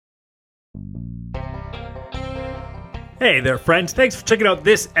Hey there, friends. Thanks for checking out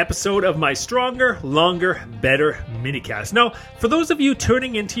this episode of my Stronger, Longer, Better minicast. Now, for those of you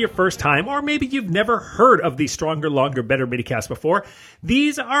tuning into your first time, or maybe you've never heard of the Stronger, Longer, Better minicast before,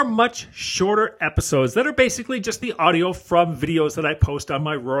 these are much shorter episodes that are basically just the audio from videos that I post on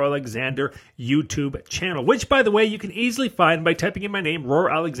my Roar Alexander YouTube channel, which, by the way, you can easily find by typing in my name,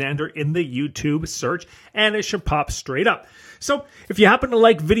 Roar Alexander, in the YouTube search, and it should pop straight up. So if you happen to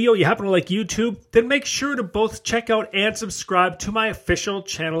like video, you happen to like YouTube, then make sure to both check out and subscribe to my official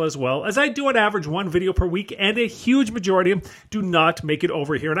channel as well, as I do on average one video per week, and a huge majority of them do not make it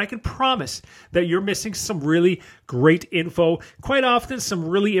over here. And I can promise that you're missing some really great info, quite often some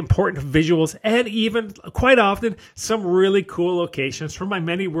really important visuals, and even quite often some really cool locations from my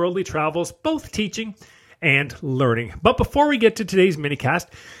many worldly travels, both teaching and learning. But before we get to today's minicast,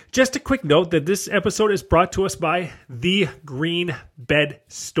 just a quick note that this episode is brought to us by The Green Bed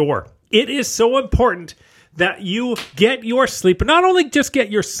Store. It is so important that you get your sleep, and not only just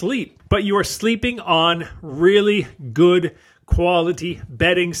get your sleep, but you are sleeping on really good quality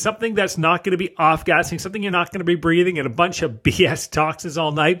bedding, something that's not going to be off-gassing, something you're not going to be breathing in a bunch of BS toxins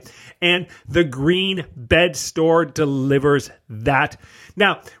all night. And the Green Bed Store delivers that.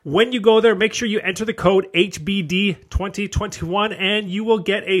 Now, when you go there, make sure you enter the code HBD2021 and you will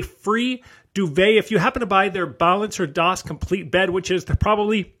get a free duvet if you happen to buy their Balance or DOS Complete bed, which is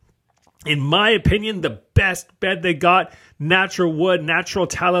probably, in my opinion, the best bed they got. Natural wood, natural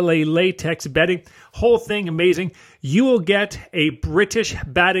Talalay latex bedding, whole thing amazing. You will get a British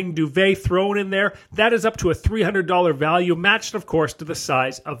batting duvet thrown in there. That is up to a $300 value, matched, of course, to the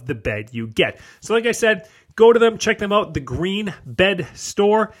size of the bed you get. So like I said, go to them, check them out, the Green Bed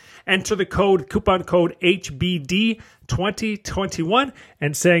Store. Enter the coupon code HBD2021.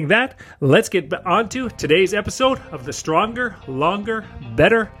 And saying that, let's get on to today's episode of the Stronger, Longer,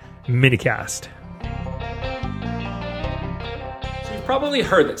 Better minicast. You've probably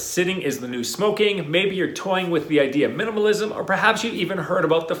heard that sitting is the new smoking. Maybe you're toying with the idea of minimalism, or perhaps you've even heard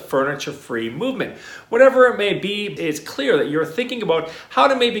about the furniture-free movement. Whatever it may be, it's clear that you're thinking about how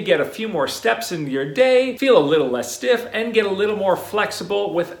to maybe get a few more steps into your day, feel a little less stiff, and get a little more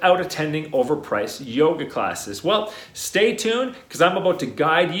flexible without attending overpriced yoga classes. Well, stay tuned, because I'm about to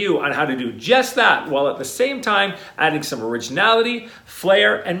guide you on how to do just that, while at the same time adding some originality,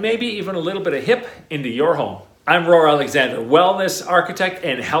 flair, and maybe even a little bit of hip into your home. I'm Roar Alexander, wellness architect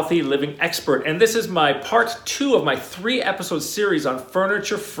and healthy living expert, and this is my part 2 of my 3-episode series on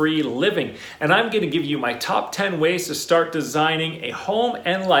furniture-free living. And I'm going to give you my top 10 ways to start designing a home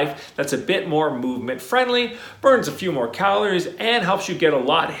and life that's a bit more movement-friendly, burns a few more calories, and helps you get a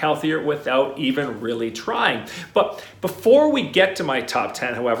lot healthier without even really trying. But before we get to my top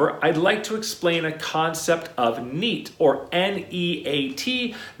 10, however, I'd like to explain a concept of NEAT, or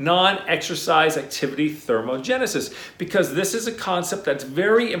N-E-A-T, non-exercise activity thermogenesis, because this is a concept that's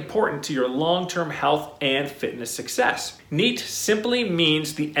very important to your long-term health and fitness success. NEAT simply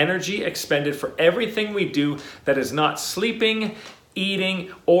means the energy expended for everything we do that is not sleeping, eating,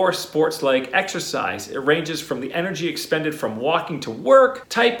 or sports-like exercise. It ranges from the energy expended from walking to work,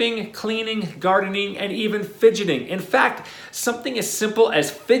 typing, cleaning, gardening, and even fidgeting. In fact, something as simple as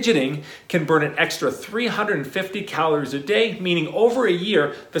fidgeting can burn an extra 350 calories a day, meaning over a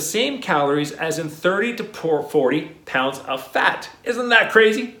year, the same calories as in 30 to 40 pounds of fat. Isn't that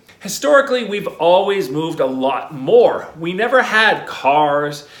crazy? Historically, we've always moved a lot more. We never had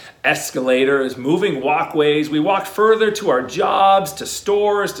cars, escalators, moving walkways. We walked further to our jobs, to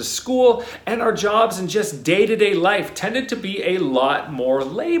stores, to school, and our jobs in just day-to-day life tended to be a lot more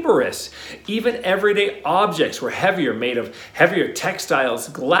laborious. Even everyday objects were heavier, made of heavier textiles,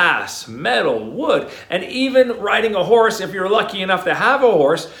 glass, metal, wood, and even riding a horse, if you're lucky enough to have a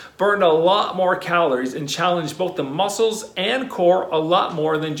horse, burned a lot more calories and challenged both the muscles and core a lot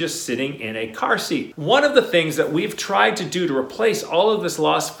more than just sitting in a car seat. One of the things that we've tried to do to replace all of this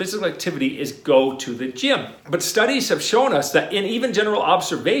lost physical activity is go to the gym. But studies have shown us that, in even general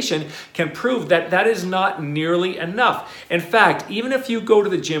observation, can prove that that is not nearly enough. In fact, even if you go to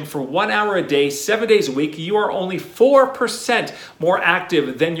the gym for 1 hour a day, 7 days a week, you are only 4% more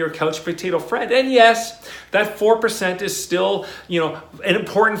active than your couch potato friend. And yes, that 4% is still, an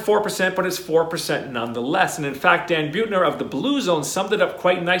important 4%, but it's 4% nonetheless. And in fact, Dan Buettner of the Blue Zone summed it up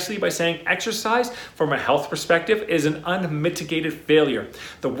quite nicely by saying exercise, from a health perspective, is an unmitigated failure.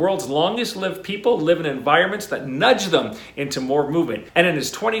 The world's longest lived people live in environments that nudge them into more movement. And in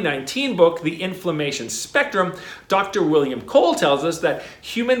his 2019 book, The Inflammation Spectrum, Dr. William Cole tells us that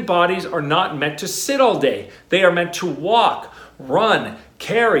human bodies are not meant to sit all day. They are meant to walk, run,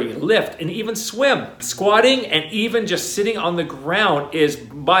 carry, lift, and even swim. Squatting and even just sitting on the ground is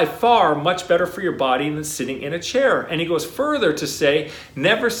by far much better for your body than sitting in a chair. And he goes further to say,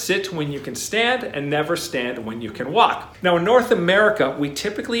 never sit when you can stand and never stand when you can walk. Now in North America, we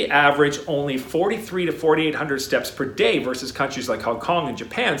typically average only 43 to 4,800 steps per day versus countries like Hong Kong and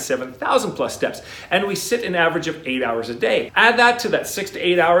Japan, 7,000 plus steps. And we sit an average of 8 hours a day. Add that to that 6 to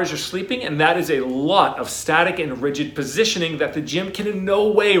 8 hours you're sleeping, and that is a lot of static and rigid positioning that the gym can in no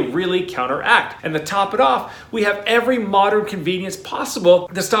way really counteract. And to top it off, we have every modern convenience possible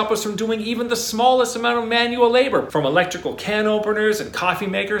to stop us from doing even the smallest amount of manual labor, from electrical can openers and coffee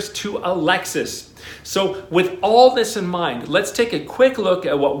makers to Alexis. So with all this in mind, let's take a quick look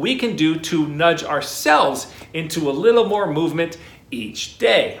at what we can do to nudge ourselves into a little more movement each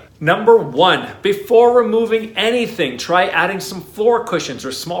day. Number 1, before removing anything, try adding some floor cushions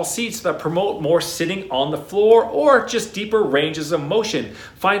or small seats that promote more sitting on the floor or just deeper ranges of motion.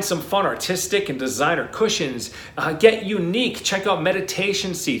 Find some fun artistic and designer cushions. Get unique. Check out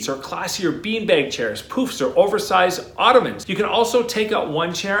meditation seats or classier beanbag chairs, poofs, or oversized ottomans. You can also take out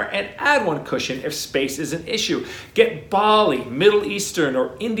one chair and add one cushion if space is an issue. Get Bali, Middle Eastern,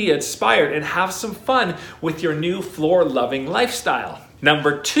 or India inspired and have some fun with your new floor-loving lifestyle.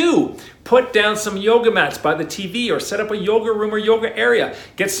 Number 2, put down some yoga mats by the TV or set up a yoga room or yoga area.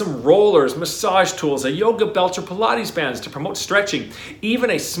 Get some rollers, massage tools, a yoga belt, or Pilates bands to promote stretching.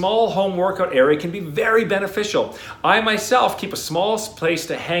 Even a small home workout area can be very beneficial. I myself keep a small place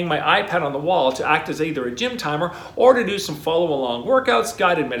to hang my iPad on the wall to act as either a gym timer or to do some follow-along workouts,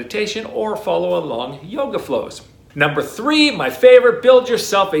 guided meditation, or follow-along yoga flows. Number 3, my favorite, build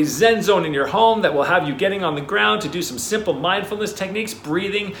yourself a Zen zone in your home that will have you getting on the ground to do some simple mindfulness techniques,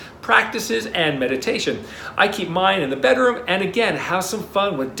 breathing practices, and meditation. I keep mine in the bedroom and again, have some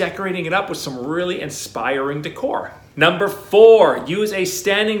fun with decorating it up with some really inspiring decor. Number 4, use a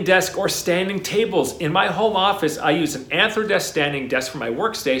standing desk or standing tables. In my home office, I use an Anthrodesk standing desk for my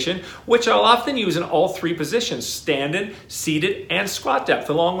workstation, which I'll often use in all 3 positions, standing, seated, and squat depth,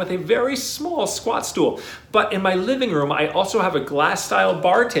 along with a very small squat stool. But in my living room, I also have a glass-style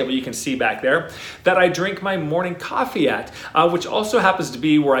bar table you can see back there that I drink my morning coffee at, which also happens to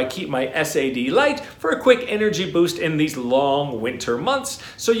be where I keep my SAD light for a quick energy boost in these long winter months.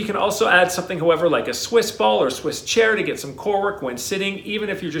 So you can also add something, however, like a Swiss ball or Swiss chair to get some core work when sitting, even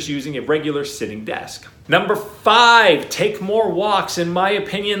if you're just using a regular sitting desk. Number 5, take more walks. In my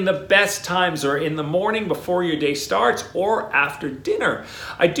opinion, the best times are in the morning before your day starts or after dinner.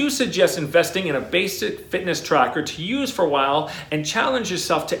 I do suggest investing in a basic fitness tracker to use for a while and challenge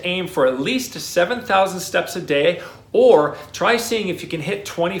yourself to aim for at least 7,000 steps a day, or try seeing if you can hit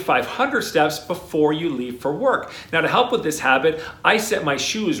 2,500 steps before you leave for work. Now, to help with this habit, I set my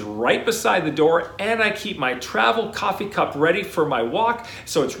shoes right beside the door and I keep my travel coffee cup ready for my walk,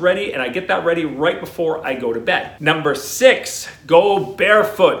 so it's ready and I get that ready right before I go to bed. Number 6, go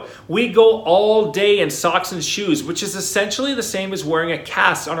barefoot. We go all day in socks and shoes, which is essentially the same as wearing a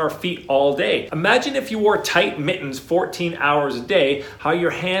cast on our feet all day. Imagine if you wore tight mittens 14 hours a day, how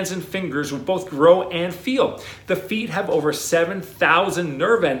your hands and fingers would both grow and feel. The feet have over 7,000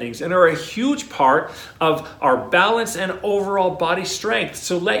 nerve endings and are a huge part of our balance and overall body strength.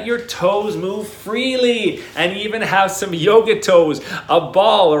 So let your toes move freely and even have some yoga toes, a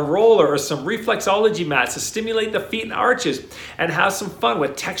ball, a roller, or some reflexology mats to stimulate the feet and arches, and have some fun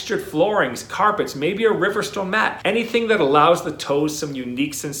with textured floorings, carpets, maybe a Riverstone mat, anything that allows the toes some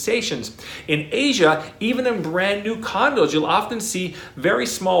unique sensations. In Asia, even in brand new condos, you'll often see very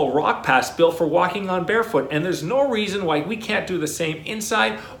small rock paths built for walking on barefoot, and there's no reason why we can't do the same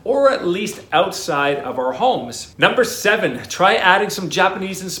inside or at least outside of our homes. Number 7, try adding some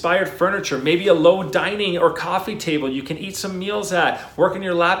Japanese inspired furniture, maybe a low dining or coffee table you can eat some meals at, work on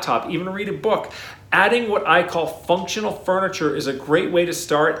your laptop, even read a book. Adding what I call functional furniture is a great way to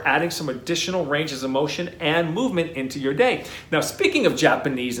start adding some additional ranges of motion and movement into your day. Now, speaking of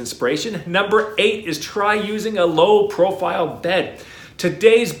Japanese inspiration, number 8 is try using a low profile bed.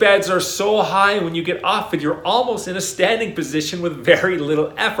 Today's beds are so high when you get off it, you're almost in a standing position with very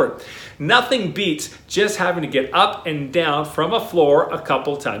little effort. Nothing beats just having to get up and down from a floor a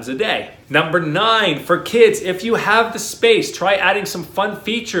couple times a day. Number 9, for kids, if you have the space, try adding some fun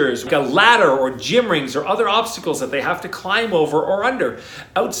features like a ladder or gym rings or other obstacles that they have to climb over or under.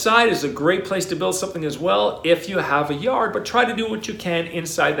 Outside is a great place to build something as well if you have a yard, but try to do what you can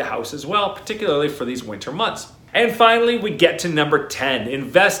inside the house as well, particularly for these winter months. And finally, we get to number 10,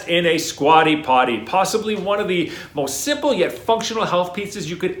 invest in a Squatty Potty, possibly one of the most simple yet functional health pieces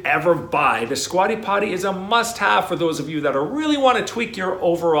you could ever buy. The Squatty Potty is a must-have for those of you that really want to tweak your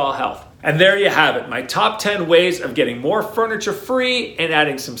overall health. And there you have it, my top 10 ways of getting more furniture free and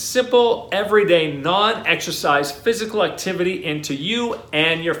adding some simple, everyday, non-exercise physical activity into you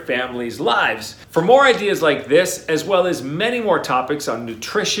and your family's lives. For more ideas like this, as well as many more topics on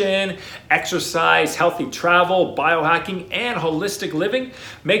nutrition, exercise, healthy travel, biohacking, and holistic living,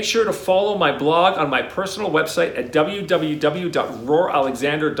 make sure to follow my blog on my personal website at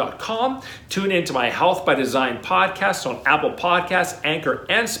www.roaralexander.com. Tune into my Health by Design podcast on Apple Podcasts, Anchor,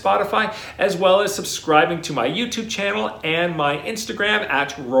 and Spotify, as well as subscribing to my YouTube channel and my Instagram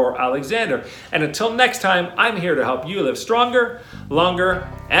at Roar Alexander. And until next time, I'm here to help you live stronger, longer,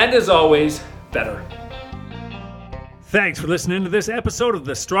 and as always, better. Thanks for listening to this episode of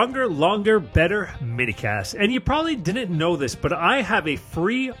the Stronger, Longer, Better minicast. And you probably didn't know this, but I have a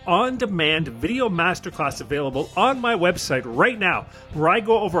free on-demand video masterclass available on my website right now, where I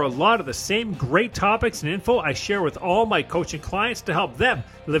go over a lot of the same great topics and info I share with all my coaching clients to help them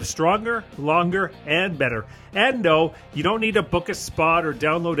live stronger, longer, and better. And no, you don't need to book a spot or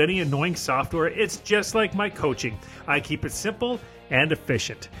download any annoying software. It's just like my coaching. I keep it simple and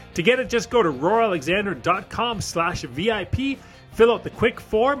efficient. To get it, just go to roaralexander.com/VIP, fill out the quick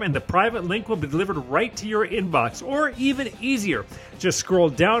form, and the private link will be delivered right to your inbox. Or even easier, just scroll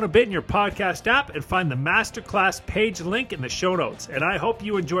down a bit in your podcast app and find the masterclass page link in the show notes. And I hope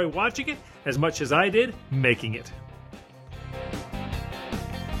you enjoy watching it as much as I did making it.